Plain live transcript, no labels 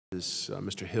recognizes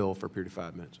Mr. Hill for a period of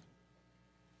 5 minutes.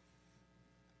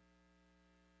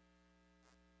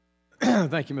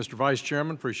 Thank you, Mr. Vice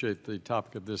Chairman. Appreciate the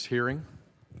topic of this hearing.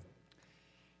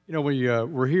 You know,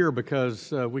 we're here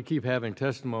because we keep having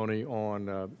testimony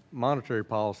on monetary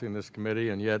policy in this committee,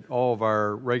 and yet all of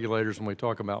our regulators, when we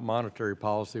talk about monetary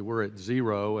policy, we're at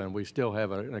zero, and we still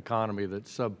have an economy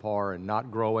that's subpar and not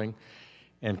growing,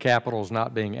 and capital is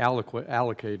not being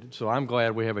allocated. So I'm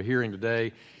glad we have a hearing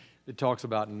today that talks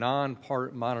about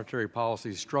non-monetary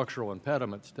policy structural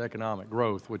impediments to economic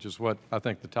growth, which is what I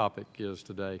think the topic is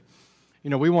today. You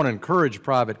know, we want to encourage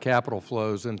private capital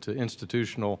flows into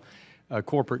institutional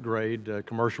corporate grade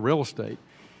commercial real estate.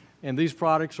 And these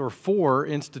products are for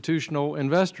institutional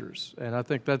investors. And I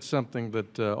think that's something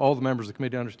that all the members of the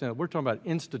committee understand. We're talking about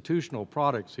institutional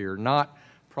products here, not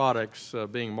products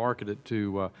being marketed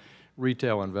to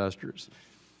retail investors.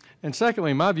 And secondly,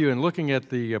 in my view, in looking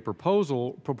at the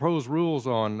proposed rules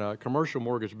on commercial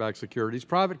mortgage-backed securities,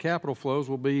 private capital flows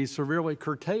will be severely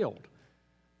curtailed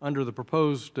under the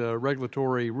proposed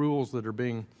regulatory rules that are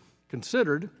being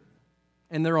considered.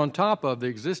 And they're on top of the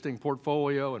existing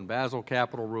portfolio and Basel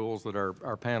capital rules that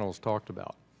our panels talked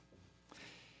about.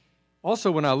 Also,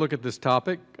 when I look at this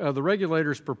topic, the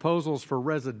regulators' proposals for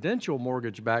residential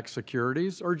mortgage-backed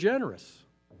securities are generous,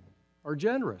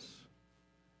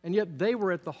 And yet they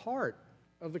were at the heart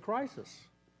of the crisis.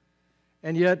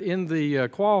 And yet in the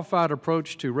qualified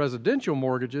approach to residential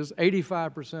mortgages,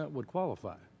 85% would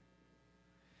qualify.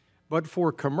 But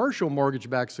for commercial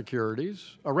mortgage-backed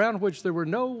securities, around which there were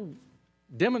no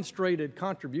demonstrated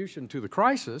contribution to the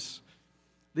crisis,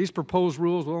 these proposed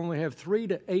rules will only have 3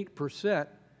 to 8%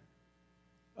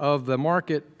 of the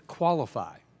market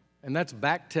qualify. And that's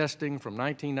back testing from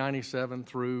 1997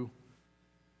 through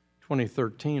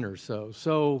 2013 or so.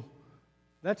 So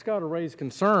that's got to raise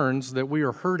concerns that we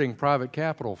are hurting private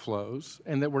capital flows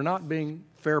and that we're not being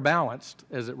fair balanced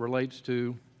as it relates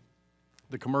to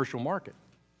the commercial market.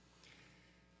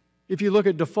 If you look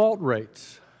at default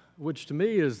rates, which to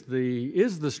me is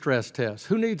the stress test.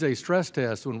 Who needs a stress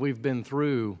test when we've been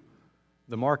through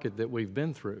the market that we've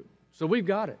been through? So we've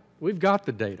got it. We've got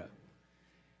the data.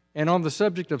 And on the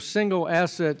subject of single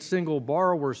asset, single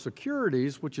borrower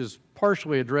securities, which is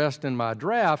partially addressed in my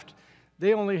draft,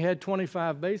 they only had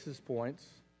 25 basis points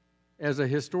as a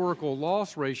historical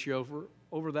loss ratio for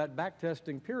over that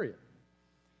backtesting period.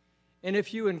 And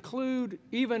if you include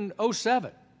even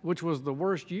 07, which was the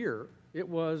worst year, it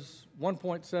was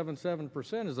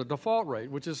 1.77% as a default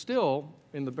rate, which is still,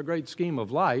 in the great scheme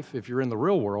of life, if you're in the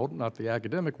real world, not the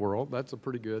academic world, that's a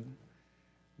pretty good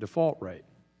default rate.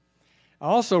 I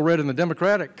also read in the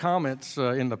Democratic comments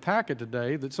in the packet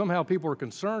today that somehow people are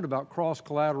concerned about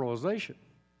cross-collateralization,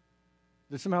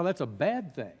 that somehow that's a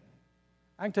bad thing.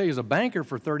 I can tell you as a banker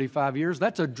for 35 years,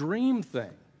 that's a dream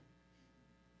thing.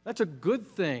 That's a good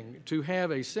thing to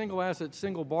have a single asset,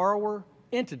 single borrower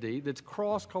entity that's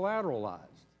cross-collateralized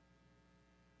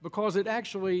because it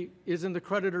actually is in the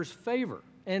creditor's favor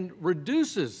and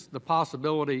reduces the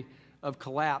possibility of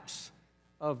collapse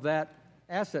of that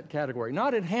asset category,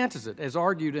 not enhances it, as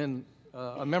argued in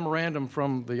a memorandum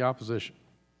from the opposition.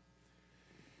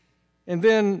 And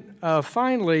then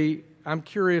finally, I'm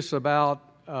curious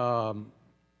about the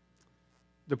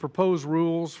proposed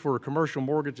rules for commercial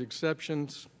mortgage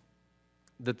exceptions,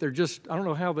 that they're just, I don't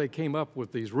know how they came up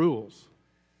with these rules.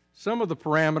 Some of the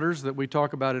parameters that we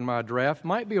talk about in my draft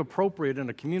might be appropriate in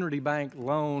a community bank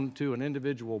loan to an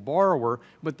individual borrower,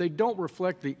 but they don't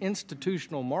reflect the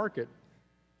institutional market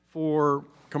for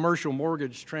commercial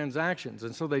mortgage transactions,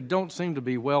 and so they don't seem to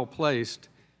be well placed,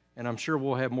 and I'm sure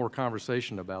we'll have more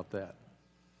conversation about that.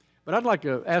 But I'd like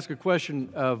to ask a question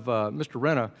of Mr.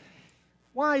 Renna.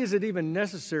 Why is it even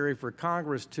necessary for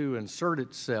Congress to insert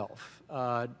itself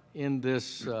in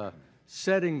this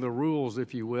setting the rules,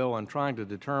 if you will, and trying to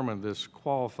determine this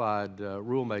qualified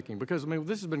rulemaking? Because, I mean,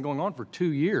 this has been going on for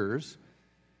 2 years,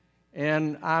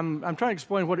 and I'm trying to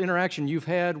explain what interaction you've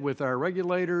had with our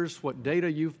regulators, what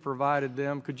data you've provided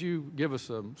them. Could you give us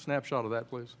a snapshot of that,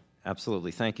 please?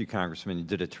 Absolutely. Thank you, Congressman. You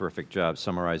did a terrific job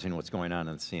summarizing what's going on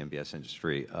in the CMBS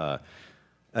industry.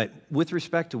 With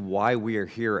respect to why we are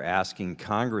here asking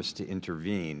Congress to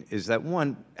intervene is that,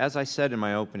 one, as I said in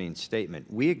my opening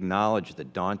statement, we acknowledge the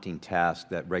daunting task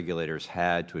that regulators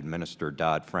had to administer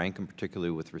Dodd-Frank, and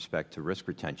particularly with respect to risk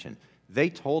retention. They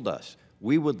told us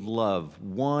we would love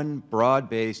one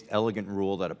broad-based, elegant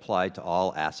rule that applied to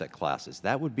all asset classes.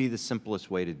 That would be the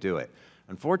simplest way to do it.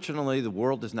 Unfortunately, the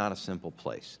world is not a simple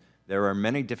place. There are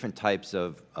many different types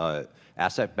of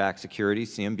asset-backed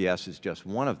securities. CMBS is just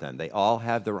one of them. They all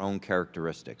have their own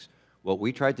characteristics. What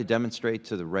we tried to demonstrate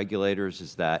to the regulators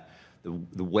is that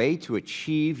The way to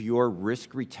achieve your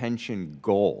risk retention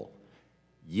goal,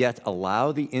 yet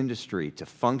allow the industry to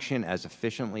function as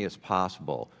efficiently as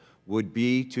possible, would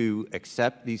be to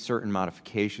accept these certain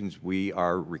modifications we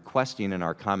are requesting in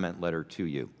our comment letter to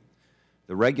you.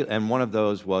 And one of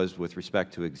those was with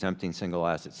respect to exempting single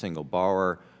asset, single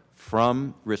borrower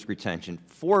from risk retention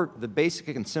for the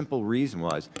basic and simple reason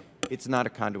was it's not a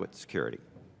conduit security.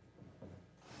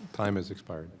 Time has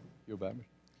expired. Yield back.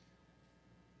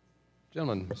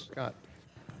 Gentleman, Scott,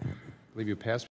 I believe you passed.